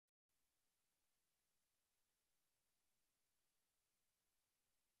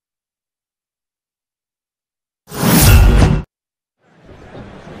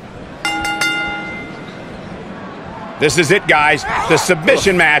This is it, guys. The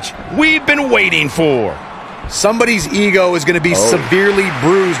submission match we've been waiting for. Somebody's ego is going to be severely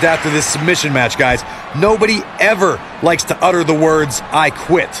bruised after this submission match, guys. Nobody ever likes to utter the words, "I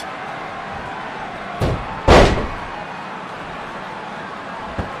quit."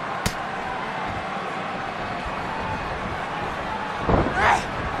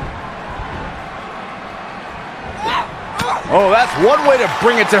 Oh, that's one way to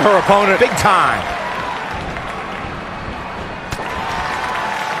bring it to her opponent. Big time.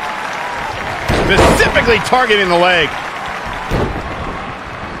 Specifically targeting the leg.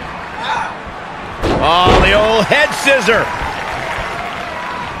 Oh, the old head scissor.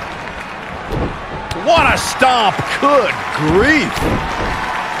 What a stomp. Good grief.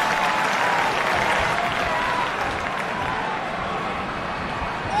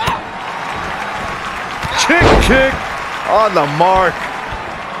 Kick. On the mark.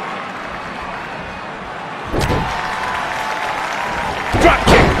 Drop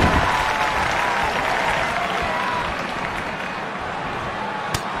kick.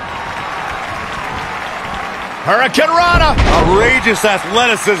 Hurricane Rana. Outrageous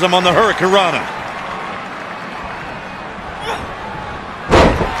athleticism on the Hurricane Rana.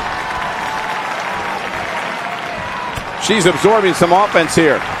 She's absorbing some offense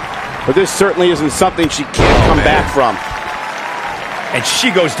here, but this certainly isn't something she can't come back from. And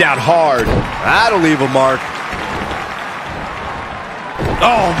she goes down hard. That'll leave a mark.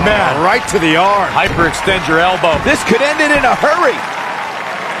 Oh, man. Right to the arm. Hyperextend your elbow. This could end it in a hurry.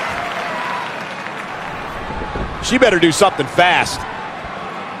 She better do something fast.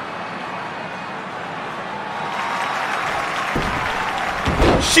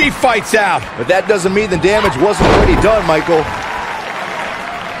 She fights out. But that doesn't mean the damage wasn't already done, Michael.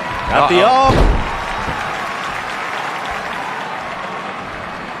 Got the arm.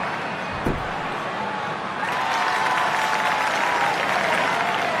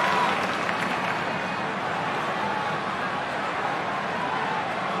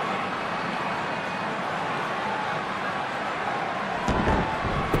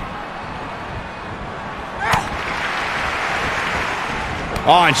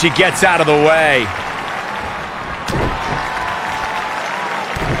 Oh, and she gets out of the way.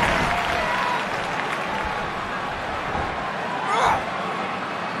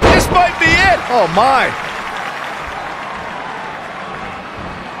 This might be it. Oh, my.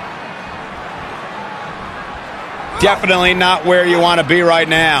 Definitely not where you want to be right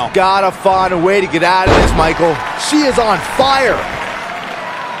now. Gotta find a way to get out of this, Michael. She is on fire.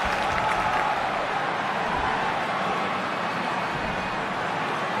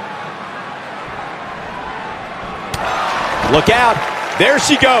 Look out. There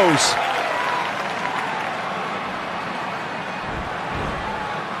she goes.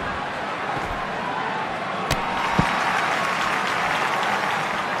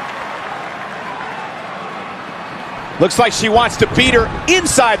 Looks like she wants to beat her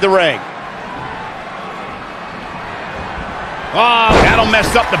inside the ring. Oh, that'll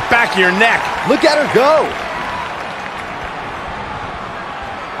mess up the back of your neck. Look at her go.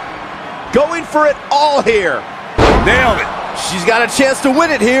 Going for it all here. Nailed it. She's got a chance to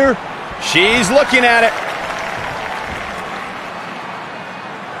win it here. She's looking at it.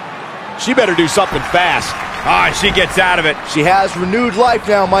 She better do something fast. Ah, and she gets out of it. She has renewed life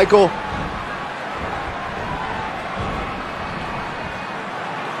now, Michael.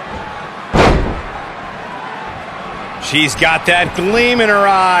 She's got that gleam in her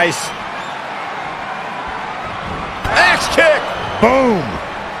eyes. Axe kick. Boom.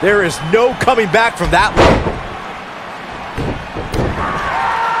 There is no coming back from that one.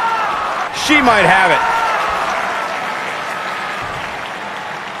 She might have it.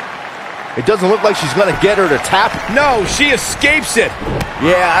 It doesn't look like she's going to get her to tap. No, she escapes it.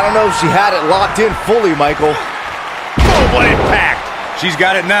 Yeah, I don't know if she had it locked in fully, Michael. Oh, what impact. She's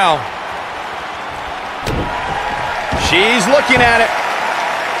got it now. She's looking at it.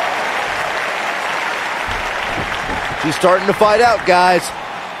 She's starting to fight out, guys.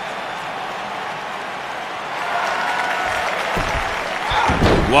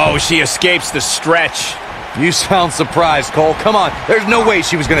 Whoa, she escapes the stretch. You sound surprised, Cole. Come on. There's no way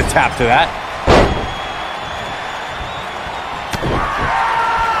she was going to tap to that.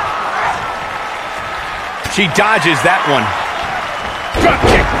 She dodges that one. Drop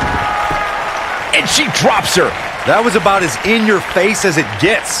kick. And she drops her. That was about as in your face as it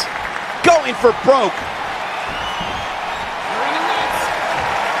gets. Going for broke.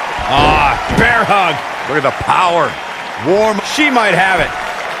 Ah, bear hug. Look at the power. Warm. She might have it.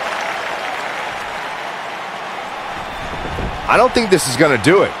 I don't think this is going to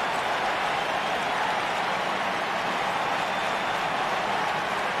do it.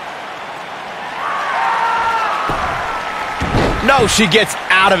 no, she gets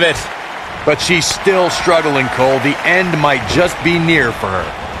out of it. But she's still struggling, Cole. The end might just be near for her.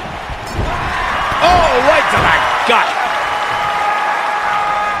 Oh, right to the gut.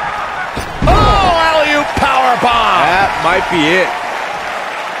 Oh, alley-oop powerbomb. That might be it.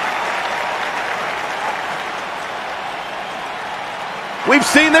 We've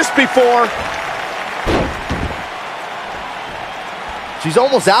seen this before. She's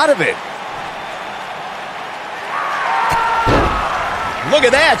almost out of it. Look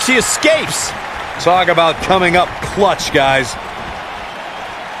at that, she escapes. Talk about coming up clutch, guys.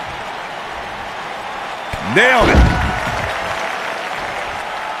 Nailed it.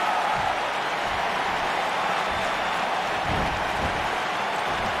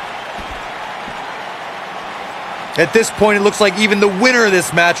 At this point, it looks like even the winner of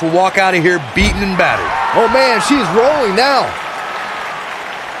this match will walk out of here beaten and battered. Oh man, she's rolling now.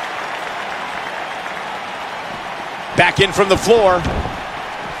 Back in from the floor.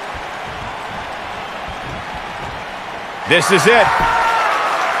 This is it.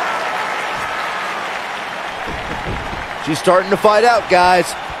 She's starting to fight out,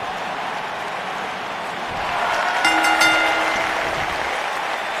 guys.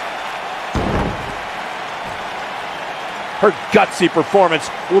 Her gutsy performance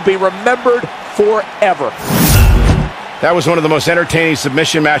will be remembered forever. That was one of the most entertaining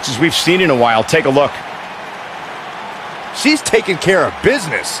submission matches we've seen in a while. Take a look. She's taking care of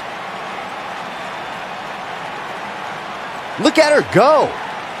business. Look at her go.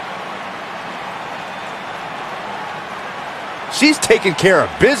 She's taking care of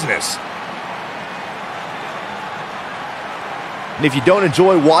business. And if you don't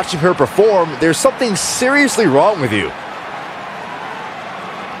enjoy watching her perform, there's something seriously wrong with you.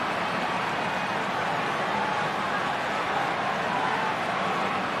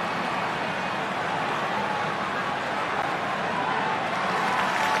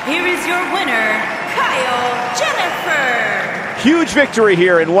 Here is your winner, Jennifer. Huge victory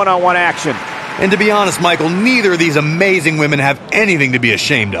here in one-on-one action. And to be honest, Michael, neither of these amazing women have anything to be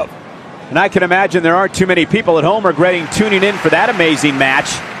ashamed of. And I can imagine there aren't too many people at home regretting tuning in for that amazing match.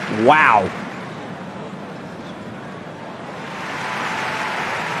 Wow.